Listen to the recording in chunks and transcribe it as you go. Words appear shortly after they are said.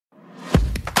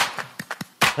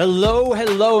Hello,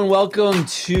 and welcome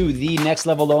to the Next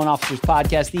Level Loan Officers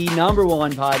Podcast, the number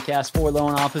one podcast for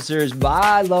loan officers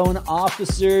by loan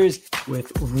officers.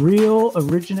 With real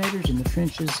originators in the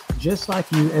trenches, just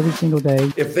like you every single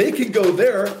day. If they can go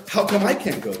there, how come I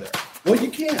can't go there? Well, you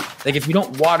can. Like if you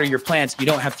don't water your plants, you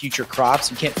don't have future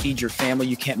crops. You can't feed your family.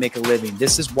 You can't make a living.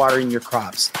 This is watering your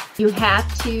crops. You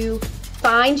have to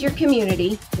find your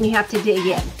community and you have to dig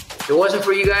in. If it wasn't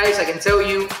for you guys, I can tell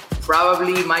you,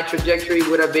 probably my trajectory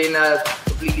would have been a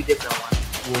completely different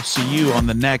one. We'll see you on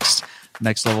the next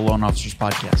Level Loan Officers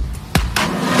Podcast.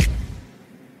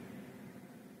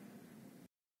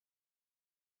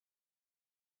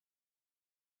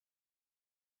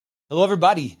 Hello,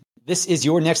 everybody. This is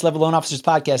your Next Level Loan Officers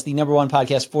Podcast, the number one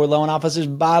podcast for loan officers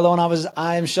by loan officers.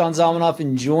 I am Sean Zalmanoff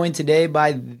and joined today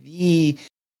by the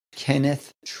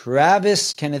Kenneth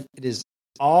Travis. Kenneth, it is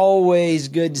always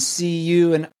good to see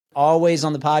you and always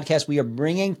on the podcast. We are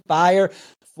bringing fire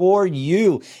for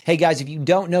you. Hey guys, if you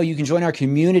don't know, you can join our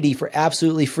community for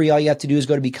absolutely free. All you have to do is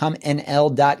go to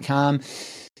becomenl.com.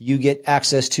 You get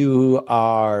access to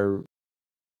our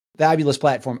fabulous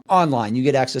platform online. You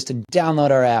get access to download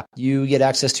our app. You get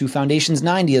access to Foundations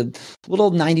 90, a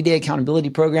little 90-day accountability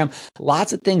program.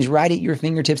 Lots of things right at your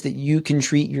fingertips that you can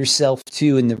treat yourself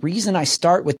to. And the reason I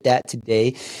start with that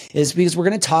today is because we're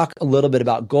going to talk a little bit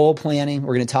about goal planning.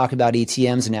 We're going to talk about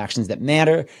ATMs and actions that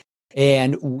matter.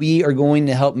 And we are going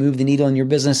to help move the needle in your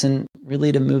business. And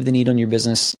really, to move the needle in your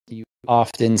business, you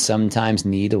often sometimes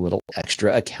need a little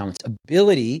extra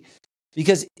accountability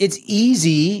because it's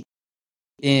easy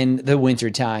in the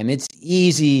wintertime. It's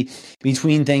easy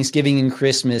between Thanksgiving and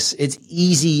Christmas. It's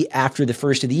easy after the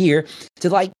first of the year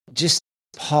to just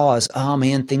pause. Oh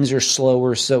man, things are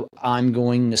slower, so I'm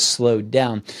going to slow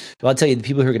down. But I'll tell you, the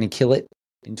people who are going to kill it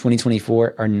in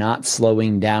 2024 are not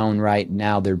slowing down right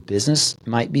now. Their business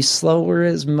might be slower,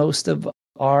 as most of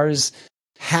ours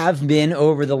have been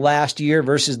over the last year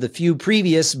versus the few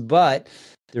previous, but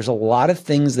there's a lot of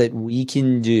things that we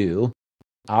can do,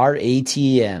 our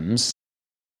ATMs,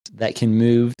 that can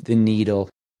move the needle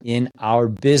in our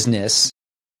business.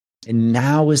 And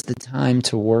now is the time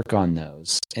to work on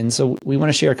those. And so we want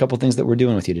to share a couple things that we're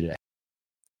doing with you today.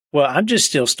 Well, I'm just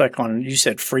still stuck on, you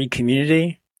said free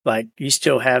community. Like you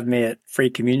still have me at free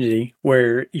community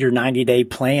where your 90-day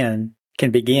plan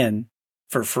can begin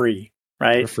for free,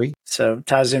 right? For free. So it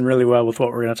ties in really well with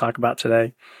what we're going to talk about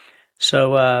today.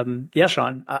 So, yeah,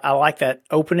 Sean, I like that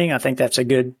opening. I think that's a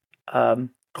good,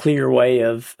 clear way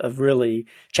of really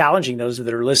challenging those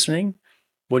that are listening.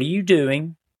 What are you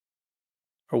doing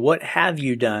or what have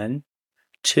you done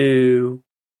to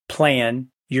plan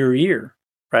your year,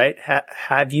 right?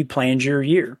 Have you planned your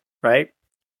year, right?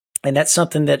 And that's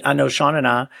something that I know Sean and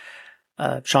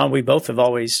I, Sean, we both have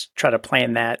always tried to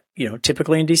plan that,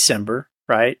 typically in December,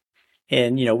 right?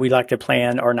 And, we like to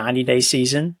plan our 90-day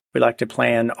season. We like to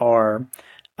plan our,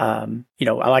 I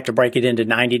like to break it into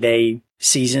 90-day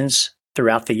seasons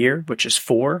throughout the year, which is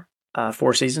four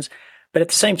seasons. But at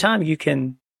the same time, you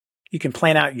can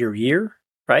plan out your year,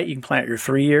 right? You can plan out your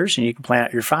 3 years and you can plan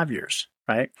out your 5 years,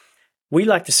 right? We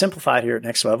like to simplify it here at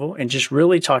Next Level and just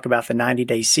really talk about the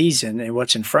 90-day season and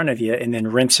what's in front of you and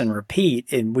then rinse and repeat.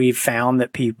 And we've found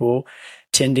that people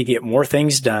tend to get more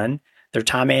things done. Their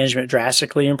time management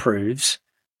drastically improves.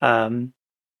 When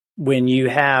you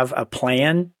have a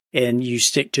plan and you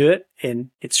stick to it and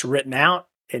it's written out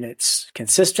and it's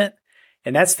consistent,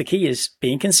 and that's the key, is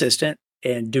being consistent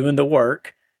and doing the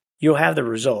work, you'll have the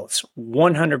results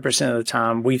 100% of the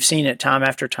time. We've seen it time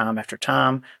after time after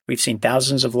time. We've seen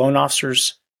thousands of loan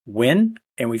officers win,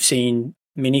 and we've seen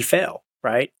many fail,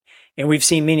 right? And we've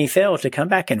seen many fail to come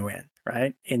back and win,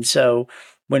 right? And so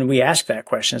when we ask that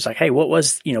question, it's like, hey, what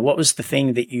was the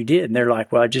thing that you did? And they're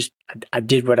like, well, I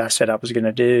did what I said I was going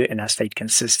to do, and I stayed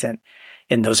consistent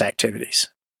in those activities.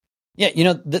 Yeah,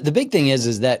 the big thing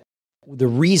is that the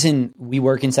reason we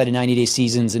work inside of 90-day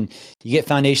seasons, and you get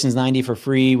Foundations 90 for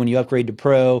free when you upgrade to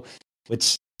Pro,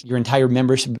 which your entire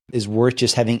membership is worth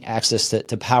just having access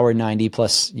to Power 90,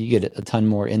 plus you get a ton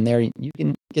more in there. You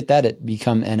can get that at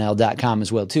becomenl.com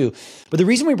as well too. But the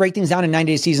reason we break things down in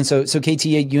 90-day seasons, so KT,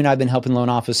 you and I have been helping loan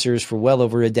officers for well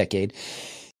over a decade.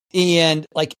 And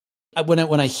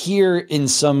when I hear in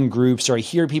some groups, or I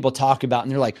hear people talk about,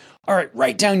 and they're like, all right,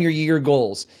 write down your year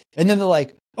goals. And then they're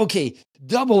like, okay,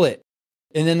 double it.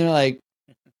 And then they're like,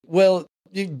 well,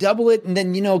 you double it. And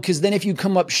then, because then if you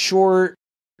come up short,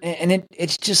 and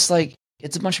it's just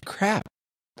it's a bunch of crap.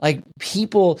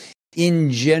 People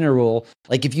in general,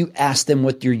 if you ask them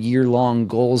what your year-long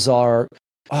goals are,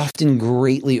 often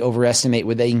greatly overestimate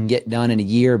what they can get done in a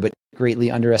year, but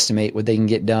greatly underestimate what they can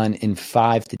get done in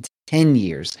 5 to 10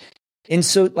 years. And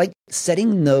so like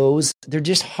setting those, they're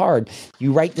just hard.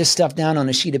 You write this stuff down on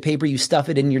a sheet of paper, you stuff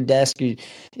it in your desk,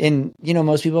 and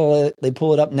most people, they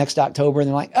pull it up next October and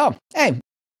they're like, oh, hey,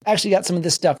 actually got some of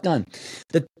this stuff done.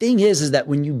 The thing is that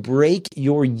when you break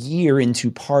your year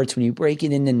into parts, when you break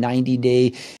it into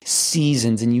 90-day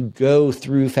seasons and you go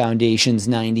through Foundations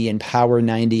 90 and Power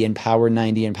 90 and Power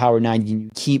 90 and Power 90, and you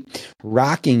keep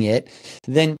rocking it,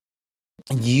 then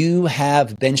you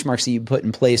have benchmarks that you put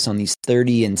in place on these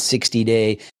 30 and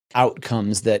 60-day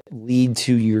outcomes that lead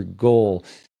to your goal.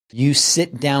 You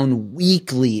sit down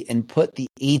weekly and put the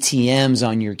ATMs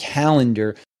on your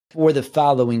calendar for the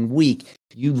following week.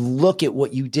 You look at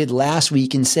what you did last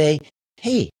week and say,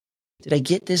 hey, did I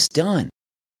get this done?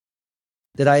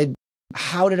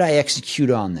 How did I execute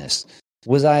on this?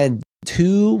 Was I a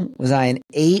 2? Was I an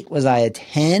 8? Was I a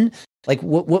 10? Like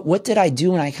what did I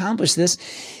do when I accomplished this?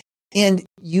 And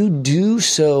you do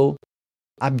so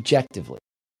objectively.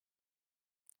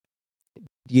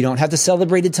 You don't have to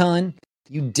celebrate a ton.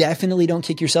 You definitely don't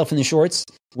kick yourself in the shorts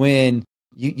when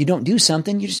you don't do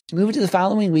something. You just move it to the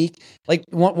following week. Like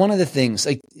one of the things,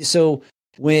 like, so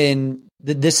when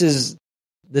this is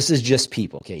just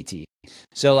people, KT.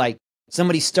 So like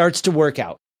somebody starts to work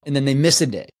out and then they miss a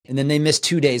day and then they miss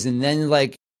 2 days and then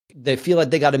like they feel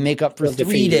like they got to make up for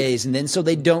 3 days, and then so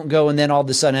they don't go, and then all of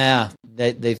a sudden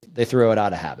they throw it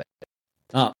out of habit.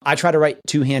 I try to write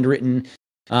 2 handwritten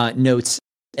notes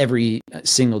every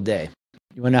single day.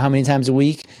 You want to know how many times a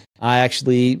week I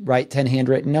actually write 10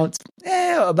 handwritten notes?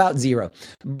 About 0.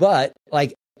 But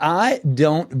like, I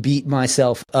don't beat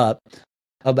myself up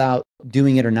about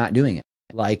doing it or not doing it.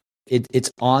 Like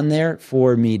it's on there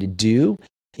for me to do.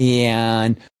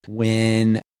 And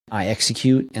when I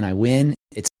execute and I win,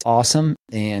 it's awesome.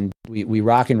 And we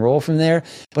rock and roll from there.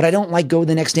 But I don't like go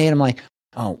the next day and I'm like,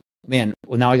 oh man,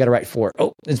 well now I got to write 4.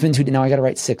 Oh, it's been 2. Now I got to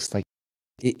write 6. Like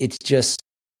it's just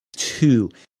 2.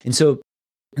 And so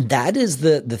that is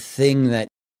the thing that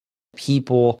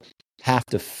people have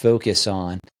to focus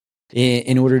on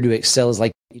in order to excel, is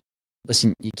like,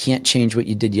 listen, you can't change what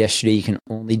you did yesterday. You can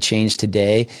only change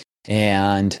today.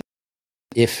 And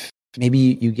if maybe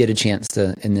you get a chance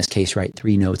to, in this case, write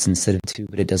 3 notes instead of 2,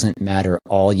 but it doesn't matter.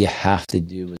 All you have to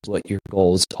do is what your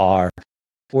goals are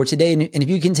for today. And if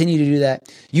you continue to do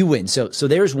that, you win. So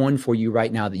there's one for you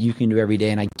right now that you can do every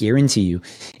day. And I guarantee you,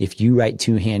 if you write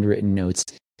 2 handwritten notes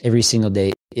every single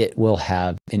day, it will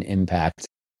have an impact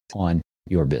on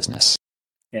your business.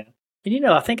 Yeah. And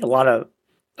I think a lot of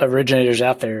originators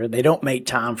out there, they don't make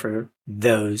time for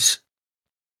those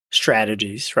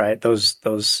strategies, right? Those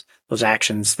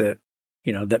actions that,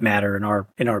 that matter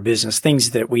in our business,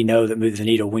 things that we know that move the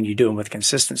needle when you do them with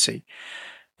consistency.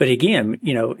 But again,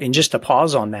 and just to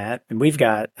pause on that, and we've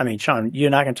got, Sean, you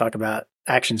and I can talk about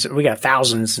actions. We got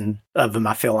thousands of them,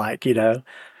 I feel like,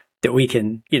 that we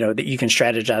can, that you can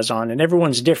strategize on, and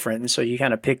everyone's different. And so you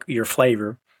kind of pick your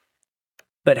flavor.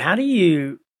 But how do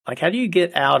you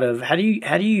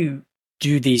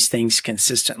do these things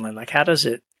consistently? Like, how does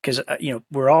it, because,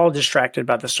 we're all distracted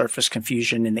by the surface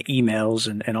confusion and the emails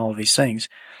and all of these things.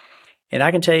 And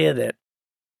I can tell you that,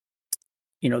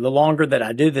 the longer that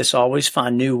I do this, I always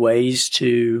find new ways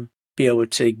to be able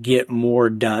to get more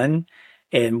done.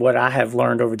 And what I have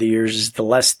learned over the years is the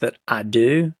less that I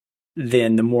do,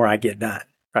 then the more I get done,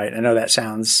 right? I know that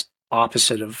sounds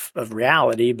opposite of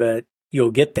reality, but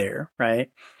you'll get there,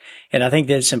 right? And I think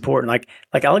that it's important. Like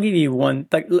I'll give you one,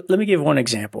 let me give one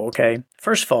example, okay?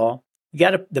 First of all,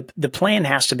 the plan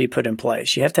has to be put in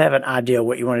place. You have to have an idea of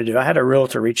what you want to do. I had a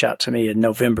realtor reach out to me in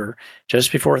November,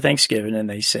 just before Thanksgiving, and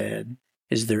they said,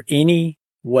 is there any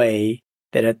way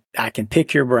that I can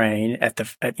pick your brain at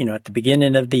the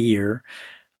beginning of the year?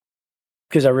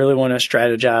 Because I really want to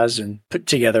strategize and put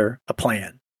together a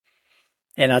plan.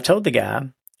 And I told the guy,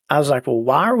 I was like, well,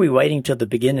 why are we waiting till the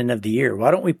beginning of the year?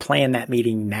 Why don't we plan that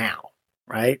meeting now?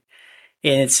 Right.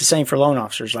 And it's the same for loan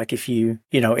officers. Like if you,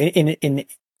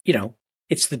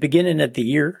 it's the beginning of the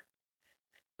year,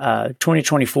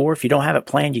 2024. If you don't have it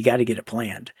planned, you got to get it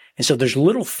planned. And so there's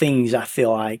little things I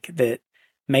feel like that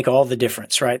make all the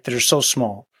difference, right? That are so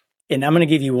small. And I'm going to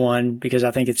give you one because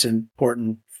I think it's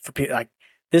important for people. Like,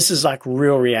 this is like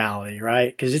real reality, right?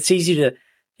 Because it's easy to,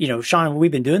 Sean,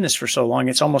 we've been doing this for so long.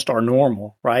 It's almost our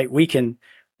normal, right? We can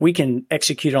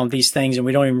execute on these things and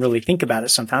we don't even really think about it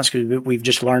sometimes because we've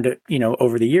just learned it,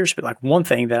 over the years. But like one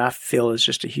thing that I feel is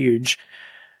just a huge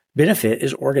benefit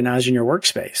is organizing your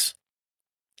workspace.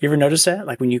 You ever notice that?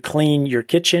 Like when you clean your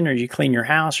kitchen or you clean your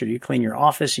house or you clean your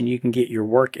office and you can get your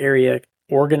work area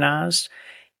organized,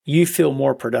 you feel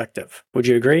more productive. Would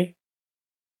you agree?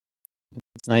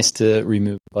 It's nice to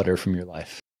remove clutter from your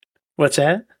life. What's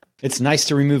that? It's nice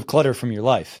to remove clutter from your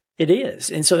life. It is.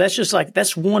 And so that's just like,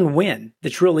 that's one win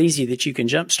that's real easy that you can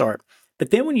jumpstart. But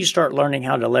then when you start learning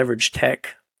how to leverage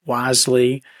tech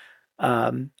wisely,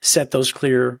 set those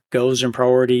clear goals and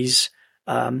priorities,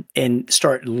 and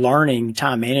start learning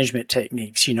time management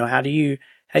techniques, how do you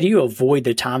avoid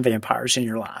the time vampires in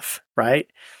your life, right?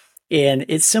 And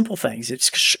it's simple things. It's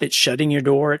shutting your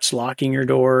door. It's locking your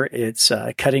door. It's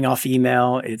cutting off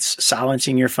email. It's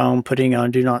silencing your phone, putting on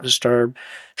do not disturb,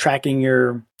 tracking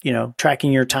your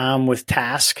time with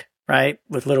task, right?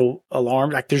 With little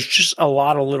alarms. Like there's just a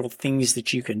lot of little things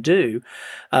that you can do.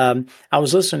 I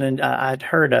was listening. I'd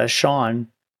heard Sean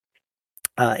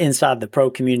inside the pro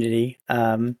community,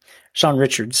 Sean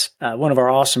Richards, one of our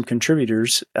awesome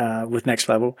contributors with Next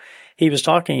Level. He was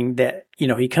talking that,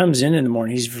 he comes in the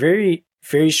morning. He's very,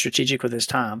 very strategic with his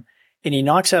time, and he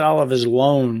knocks out all of his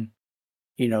lone,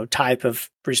 type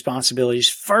of responsibilities.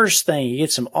 First thing, he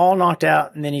gets them all knocked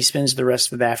out, and then he spends the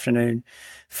rest of the afternoon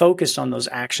focused on those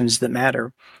actions that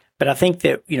matter. But I think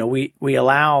that, we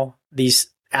allow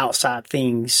these outside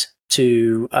things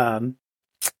to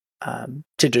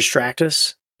distract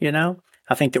us,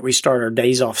 I think that we start our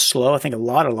days off slow. I think a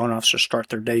lot of loan officers start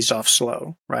their days off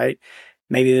slow, right?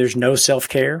 Maybe there's no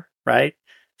self-care, right?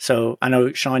 So I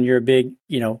know, Sean, you're a big,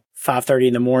 5:30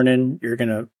 in the morning, you're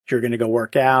going to go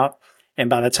work out. And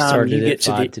by the time you get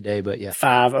to today, but yeah,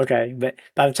 5. Okay. But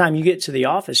by the time you get to the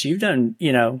office, you've done,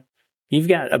 you've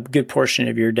got a good portion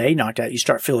of your day knocked out. You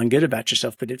start feeling good about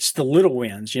yourself, but it's the little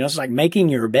wins, it's like making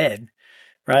your bed,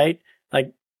 right?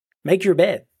 Like make your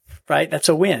bed, right? That's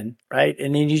a win, right?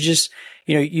 And then you just,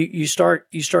 you start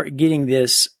getting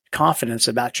this confidence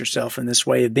about yourself and this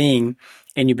way of being,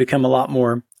 and you become a lot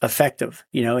more effective,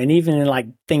 and even in like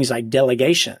things like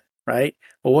delegation, right?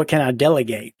 Well, what can I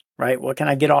delegate, right? What can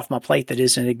I get off my plate that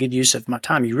isn't a good use of my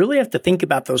time? You really have to think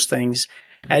about those things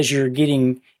as you're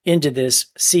getting into this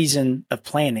season of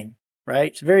planning,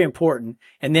 right? It's very important.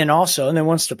 And then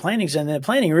once the planning's done, the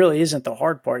planning really isn't the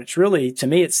hard part. It's really, to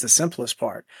me, it's the simplest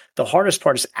part. The hardest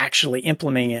part is actually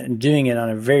implementing it and doing it on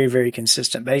a very, very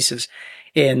consistent basis.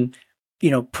 And,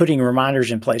 putting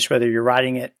reminders in place, whether you're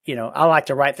writing it, I like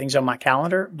to write things on my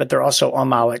calendar, but they're also on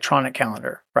my electronic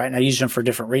calendar, right? And I use them for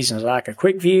different reasons. I like a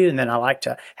quick view, and then I like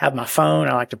to have my phone.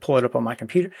 I like to pull it up on my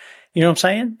computer. You know what I'm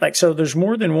saying? Like, so there's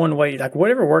more than one way, like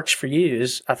whatever works for you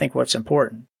is, I think, what's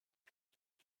important.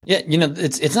 Yeah,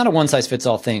 it's not a one size fits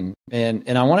all thing.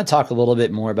 And I want to talk a little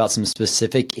bit more about some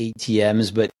specific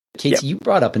ATMs, but Casey, you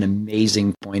brought up an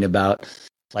amazing point about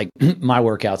like my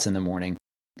workouts in the morning.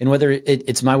 And whether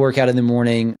it's my workout in the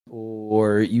morning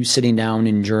or you sitting down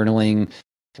and journaling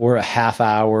for a half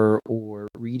hour or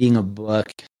reading a book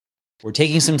or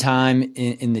taking some time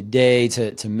in the day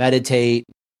to meditate,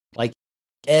 like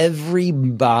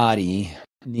everybody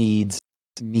needs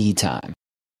me time.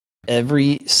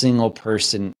 Every single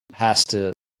person has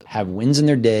to have wins in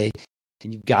their day,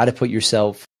 and you've got to put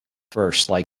yourself first.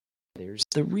 Like there's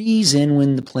the reason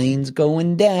when the plane's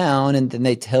going down, and then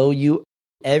they tell you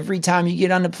every time you get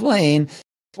on the plane.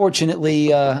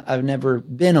 Fortunately, I've never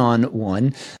been on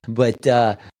one, but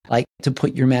like to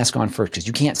put your mask on first, because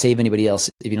you can't save anybody else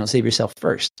if you don't save yourself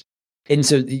first. And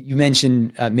so you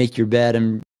mentioned make your bed,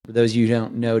 and for those of you who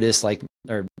don't notice,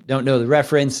 or don't know the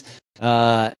reference,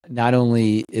 not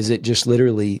only is it just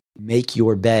literally make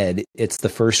your bed, it's the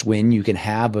first win you can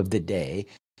have of the day,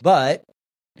 but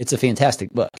it's a fantastic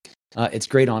book. It's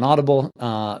great on Audible.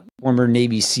 Former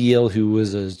Navy SEAL who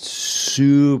was a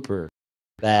super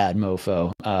bad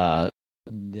mofo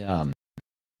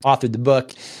authored the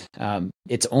book.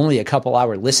 It's only a couple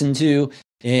hour listen to.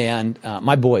 And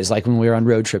my boys, like when we were on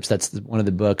road trips, that's one of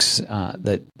the books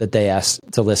that they asked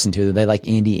to listen to. They like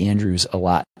Andy Andrews a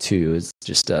lot too. It's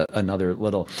just another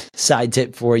little side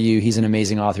tip for you. He's an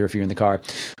amazing author if you're in the car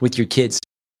with your kids.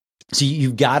 So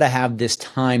you've got to have this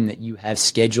time that you have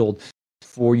scheduled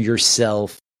for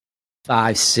yourself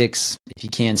 5, 6, if you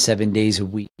can, 7 days a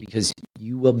week, because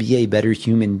you will be a better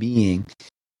human being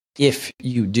if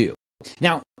you do.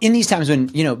 Now, in these times when,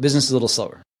 business is a little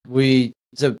slower,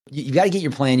 so you've got to get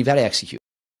your plan, you've got to execute.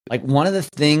 Like one of the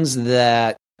things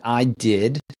that I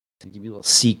did, to give you a little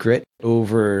secret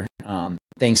over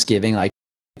Thanksgiving, like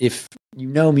if you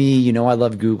know me, I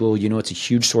love Google, it's a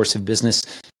huge source of business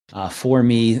for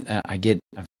me. I've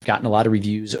gotten a lot of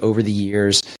reviews over the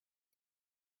years.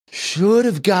 Should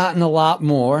have gotten a lot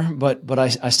more, but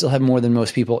I still have more than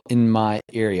most people in my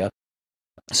area.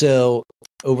 So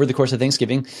over the course of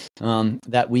Thanksgiving,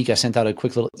 that week, I sent out a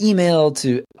quick little email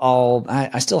to all.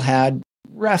 I still had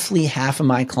roughly half of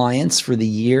my clients for the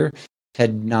year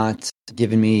had not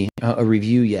given me a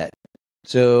review yet.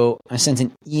 So I sent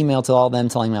an email to all of them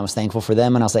telling them I was thankful for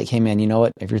them. And I was like, hey, man, you know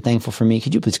what? If you're thankful for me,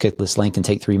 could you please click this link and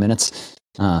take 3 minutes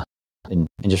and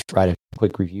just write a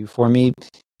quick review for me?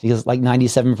 Because like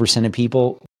 97% of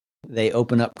people, they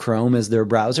open up Chrome as their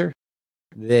browser.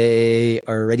 They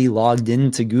are already logged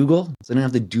into Google, so they don't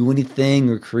have to do anything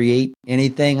or create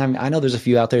anything. I know there's a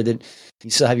few out there that you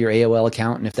still have your AOL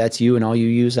account, and if that's you and all you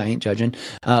use, I ain't judging.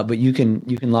 But you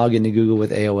can log into Google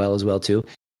with AOL as well too.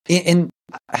 And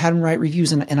I had them write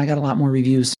reviews, and I got a lot more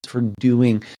reviews for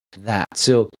doing that.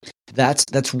 So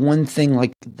that's one thing,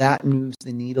 like that moves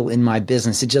the needle in my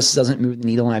business. It just doesn't move the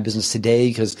needle in my business today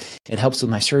because it helps with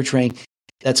my search rank.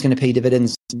 That's going to pay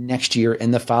dividends next year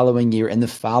and the following year and the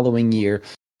following year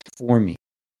for me.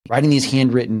 Writing these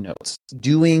handwritten notes,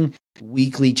 doing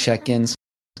weekly check-ins.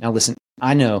 Now, listen,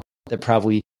 I know that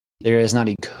probably there is not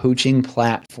a coaching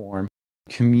platform,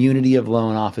 community of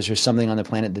loan officers, something on the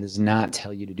planet that does not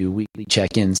tell you to do weekly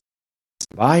check-ins.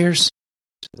 Buyers,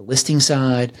 the listing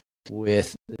side,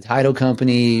 with the title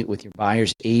company, with your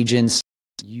buyer's agents,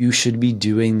 you should be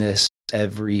doing this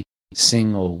every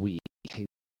single week.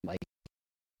 Like,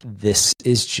 this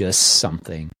is just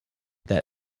something that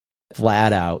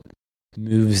flat out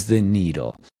moves the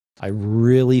needle. I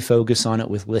really focus on it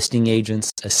with listing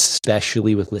agents,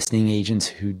 especially with listing agents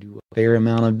who do a fair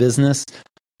amount of business.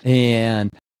 And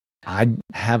I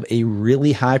have a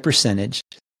really high percentage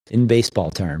in baseball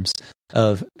terms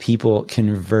of people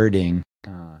converting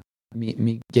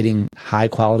me getting high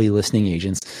quality listing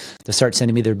agents to start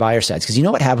sending me their buyer sites. Because you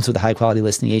know what happens with a high quality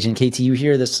listing agent? KT, you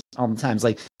hear this all the time. It's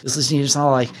like this listing agent's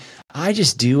all like, I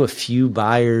just do a few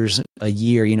buyers a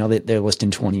year. You know, they're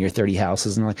listing 20 or 30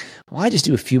 houses. And I'm like, well, I just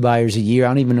do a few buyers a year. I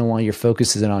don't even know why your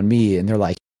focus isn't on me. And they're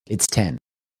like, it's 10.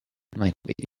 I'm like,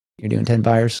 wait, you're doing 10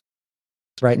 buyers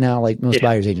right now? Like most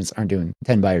buyers agents aren't doing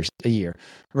 10 buyers a year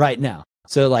right now.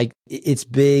 So like it's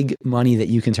big money that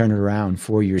you can turn it around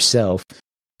for yourself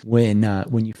when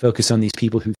you focus on these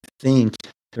people who think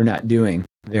they're not doing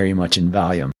very much in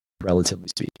volume, relatively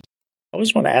speaking. I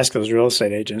always want to ask those real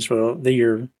estate agents, well,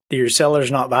 do your sellers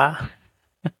not buy?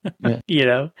 Yeah. You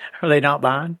know, are they not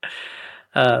buying?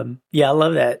 Yeah, I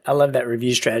love that. I love that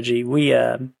review strategy. We,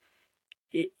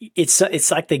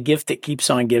 it's like the gift that keeps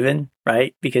on giving,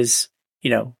 right? Because, you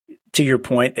know, to your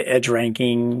point, the edge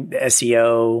ranking, the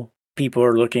SEO, people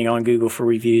are looking on Google for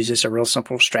reviews. It's a real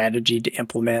simple strategy to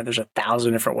implement. There's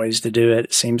 1,000 different ways to do it.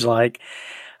 It seems like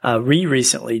we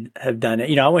recently have done it.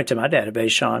 You know, I went to my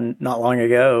database, Sean, not long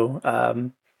ago.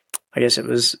 I guess it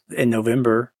was in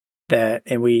November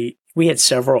and we had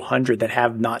several hundred that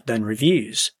have not done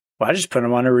reviews. Well, I just put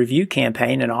them on a review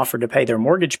campaign and offered to pay their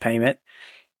mortgage payment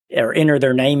or enter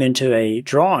their name into a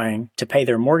drawing to pay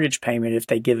their mortgage payment if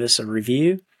they give us a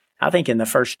review. I think in the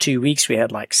first 2 weeks, we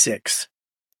had like 6.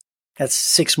 That's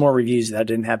 6 more reviews that I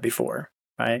didn't have before,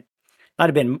 right?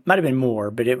 Might have been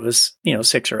more, but it was,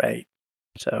 6 or 8.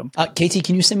 So, KT,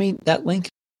 can you send me that link?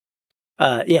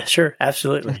 Yeah, sure.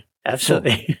 Absolutely.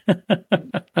 Absolutely.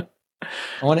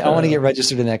 I want to get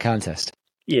registered in that contest.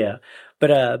 Yeah.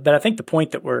 But I think the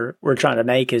point that we're trying to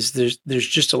make is there's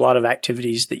just a lot of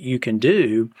activities that you can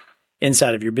do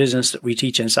inside of your business that we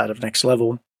teach inside of Next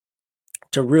Level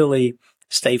to really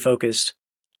stay focused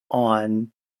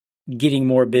on getting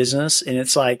more business. And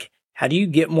it's like, how do you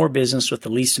get more business with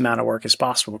the least amount of work as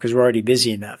possible? Because we're already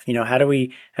busy enough. You know, how do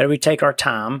we take our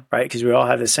time, right? Because we all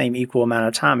have the same equal amount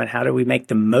of time, and how do we make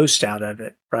the most out of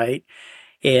it, right?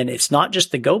 And it's not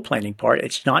just the goal planning part.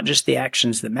 It's not just the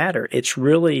actions that matter. It's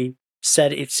really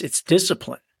it's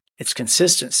discipline. It's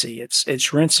consistency.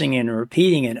 It's rinsing and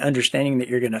repeating and understanding that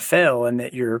you're going to fail and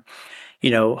that you're,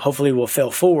 hopefully will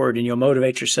fail forward and you'll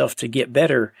motivate yourself to get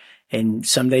better. And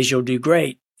some days you'll do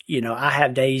great. I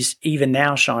have days even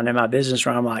now, Sean, in my business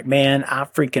where I'm like, man, I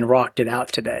freaking rocked it out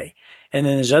today. And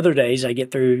then there's other days I get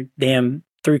through damn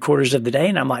 3/4 of the day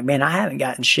and I'm like, man, I haven't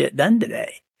gotten shit done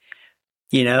today.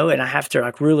 And I have to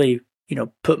like really,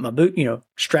 put my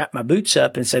strap my boots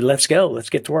up and say, let's go, let's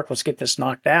get to work. Let's get this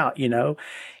knocked out, and,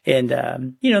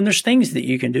 and there's things that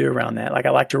you can do around that. Like I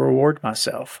like to reward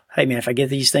myself. Hey man, if I get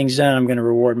these things done, I'm going to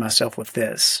reward myself with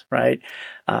this. Right.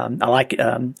 I like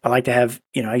to have,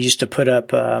 I used to put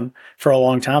up, for a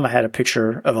long time, I had a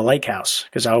picture of a lake house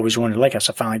because I always wanted a lake house.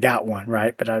 I finally got one.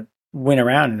 Right. But I went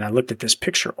around and I looked at this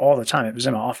picture all the time. It was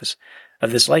in my office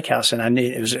of this lake house. And I knew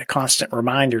it was a constant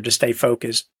reminder to stay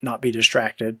focused, not be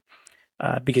distracted.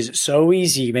 Because it's so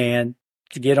easy, man,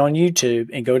 to get on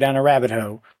YouTube and go down a rabbit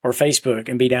hole, or Facebook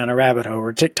and be down a rabbit hole,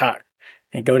 or TikTok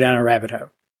and go down a rabbit hole.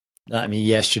 I mean,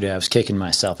 yesterday I was kicking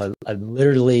myself. I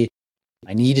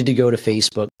needed to go to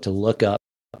Facebook to look up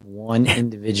one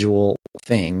individual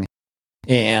thing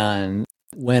and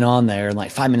went on there. And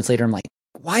like 5 minutes later, I'm like,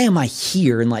 why am I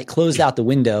here? And like closed out the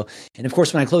window. And of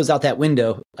course, when I closed out that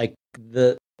window, like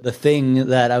the thing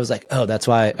that I was like, oh, that's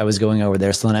why I was going over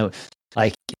there. So then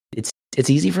it's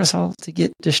easy for us all to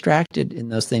get distracted in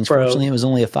those things. Bro, Fortunately, it was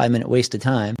only a 5-minute waste of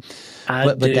time,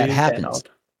 but that happens.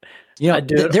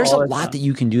 There's a lot that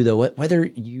you can do though. Whether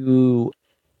you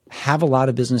have a lot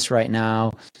of business right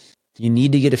now, you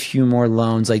need to get a few more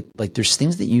loans. Like there's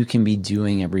things that you can be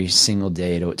doing every single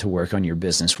day to work on your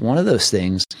business. One of those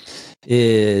things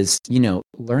is,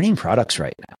 learning products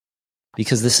right now,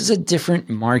 because this is a different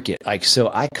market. Like, so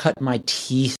I cut my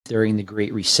teeth during the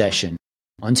Great Recession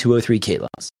on 203K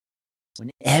loans when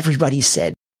everybody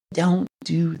said, don't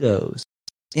do those.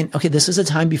 And okay, this is a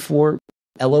time before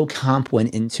LO comp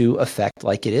went into effect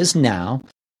like it is now.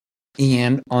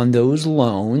 And on those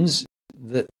loans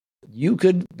that you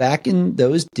could, back in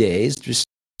those days, just,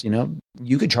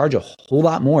 you could charge a whole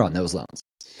lot more on those loans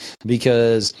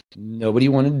because nobody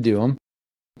wanted to do them.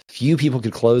 Few people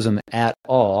could close them at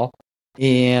all.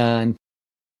 And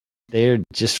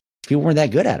people weren't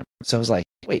that good at them. So I was like,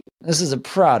 wait, this is a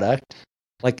product.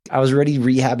 Like, I was already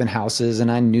rehabbing houses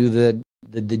and I knew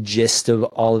the gist of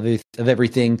all of it, of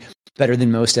everything better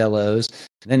than most LOs.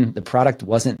 Then the product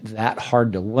wasn't that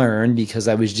hard to learn because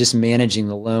I was just managing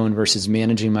the loan versus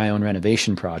managing my own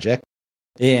renovation project.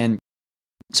 And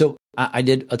so I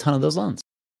did a ton of those loans.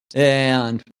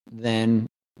 And then,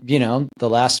 the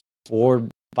last 4-5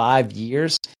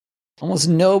 years, almost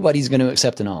nobody's going to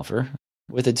accept an offer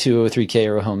with a 203K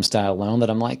or a home style loan that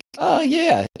I'm like, oh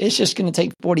yeah, it's just going to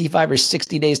take 45 or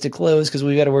 60 days to close because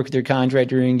we got to work with your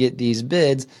contractor and get these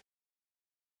bids.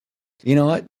 You know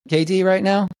what, KT, right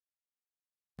now,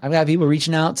 I've got people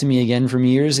reaching out to me again from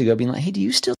years ago being like, hey, do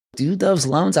you still do those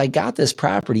loans? I got this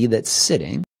property that's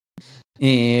sitting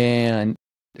and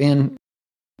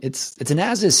it's an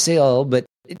as-is sale, but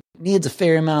it needs a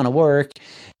fair amount of work.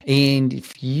 And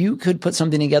if you could put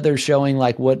something together showing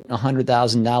like what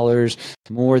 $100,000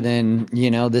 more than,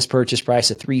 this purchase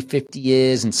price of $350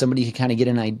 is, and somebody could kind of get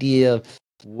an idea of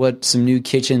what some new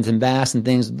kitchens and baths and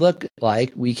things look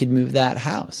like, we could move that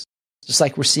house. Just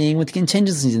like we're seeing with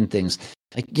contingencies and things.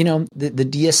 Like, the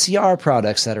DSCR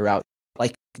products that are out,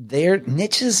 like their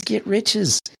niches get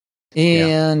riches.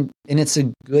 And it's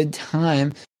a good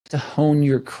time to hone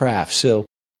your craft. So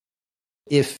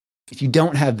if you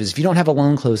don't have business, if you don't have a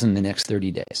loan close in the next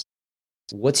 30 days,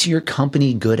 what's your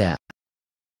company good at?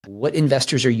 What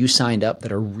investors are you signed up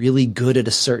that are really good at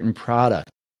a certain product?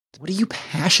 What are you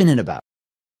passionate about?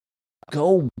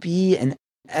 Go be an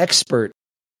expert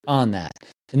on that.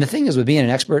 And the thing is, with being an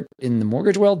expert in the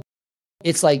mortgage world,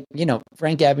 it's like,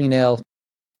 Frank Abagnale,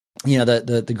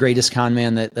 the greatest con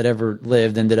man that ever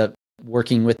lived, ended up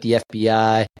working with the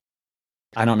FBI.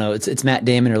 I don't know. It's Matt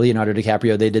Damon or Leonardo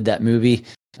DiCaprio. They did that movie.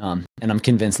 And I'm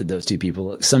convinced that those two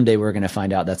people, someday we're going to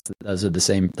find out that's the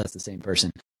same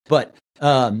person. But,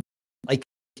 they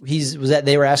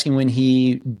were asking when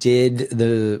he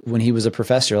was a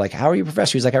professor, like, how are you a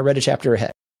professor? He's like, I read a chapter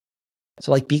ahead.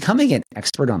 So like becoming an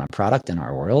expert on a product in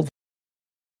our world,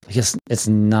 I guess it's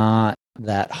not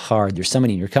that hard. There's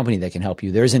somebody in your company that can help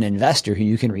you. There's an investor who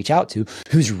you can reach out to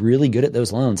who's really good at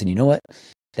those loans. And you know what?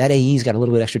 That AE's got a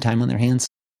little bit extra time on their hands.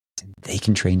 They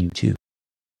can train you too.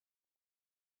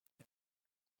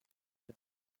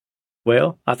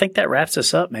 Well, I think that wraps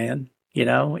us up, man.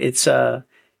 It's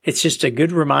just a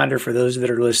good reminder for those that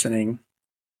are listening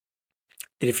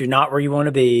that if you're not where you want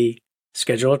to be,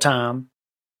 schedule a time,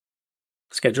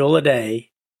 schedule a day,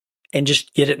 and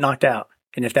just get it knocked out.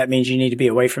 And if that means you need to be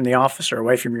away from the office or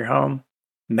away from your home,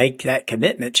 make that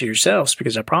commitment to yourselves,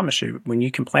 because I promise you, when you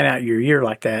can plan out your year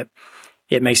like that,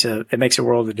 it makes a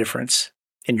world of difference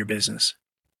in your business.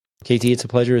 KT, it's a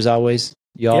pleasure as always.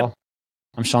 Y'all, yep.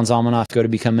 I'm Sean Zalmanoff. Go to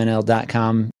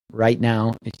becomemnl.com right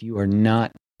now if you are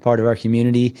not part of our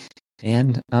community,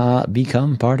 and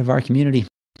become part of our community.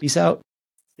 Peace out.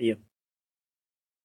 See you.